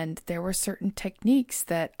 And there were certain techniques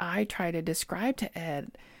that I try to describe to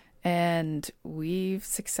Ed, and we've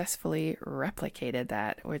successfully replicated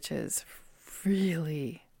that, which is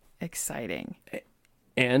really exciting.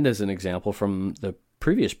 And as an example from the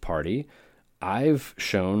previous party, I've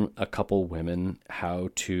shown a couple women how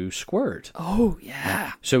to squirt. Oh,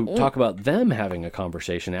 yeah. So talk about them having a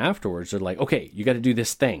conversation afterwards. They're like, okay, you got to do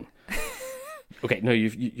this thing. Okay, no,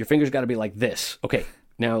 your fingers got to be like this. Okay,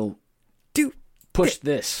 now push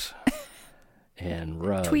this and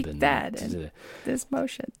rub. Tweak and that and this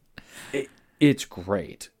motion. It's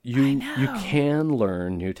great. You can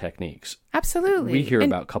learn new techniques. Absolutely. We hear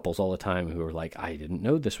about couples all the time who are like, I didn't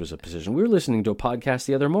know this was a position. We were listening to a podcast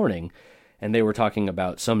the other morning, and they were talking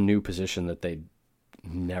about some new position that they'd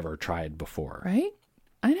never tried before. Right?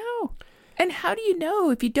 I know. And how do you know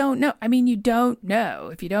if you don't know? I mean, you don't know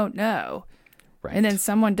if you don't know. Right. And then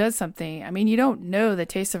someone does something. I mean, you don't know the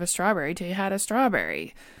taste of a strawberry till you had a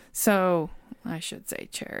strawberry. So I should say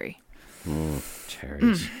cherry.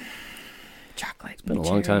 Cherries. Chocolate. It's been a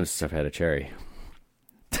long time since I've had a cherry.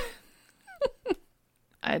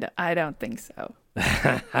 I don't think so.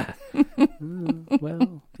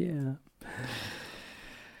 Well, yeah.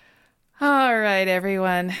 All right,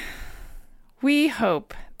 everyone. We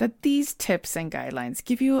hope that these tips and guidelines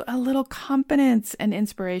give you a little confidence and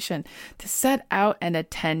inspiration to set out and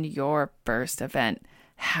attend your first event.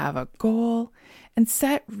 Have a goal and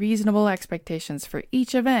set reasonable expectations for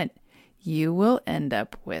each event. You will end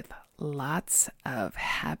up with lots of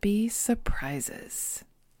happy surprises.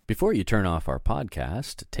 Before you turn off our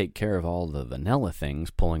podcast to take care of all the vanilla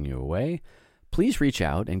things pulling you away, please reach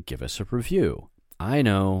out and give us a review. I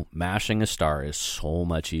know mashing a star is so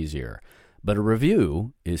much easier, but a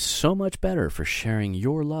review is so much better for sharing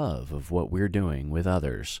your love of what we're doing with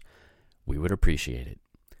others. We would appreciate it.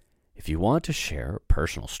 If you want to share a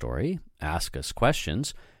personal story, ask us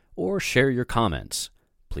questions, or share your comments,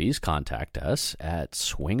 please contact us at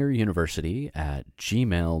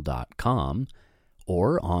swingeruniversity@gmail.com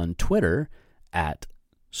or on Twitter at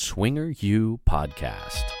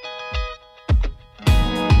SwingerUPodcast.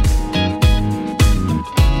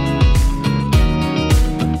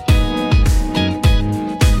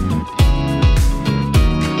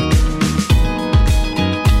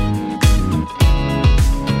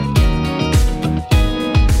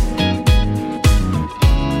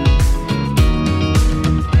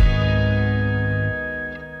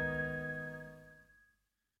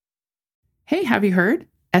 Hey, have you heard?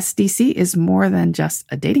 SDC is more than just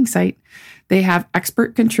a dating site. They have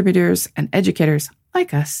expert contributors and educators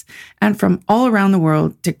like us and from all around the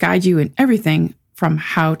world to guide you in everything from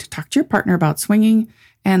how to talk to your partner about swinging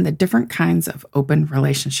and the different kinds of open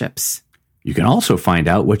relationships. You can also find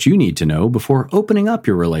out what you need to know before opening up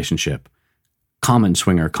your relationship, common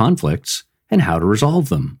swinger conflicts, and how to resolve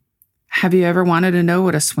them. Have you ever wanted to know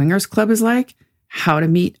what a swingers club is like? How to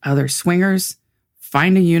meet other swingers?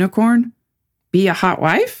 Find a unicorn? Be a hot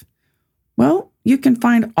wife? Well, you can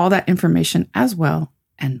find all that information as well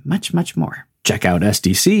and much, much more. Check out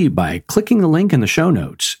SDC by clicking the link in the show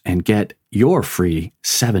notes and get your free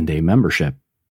 7-day membership.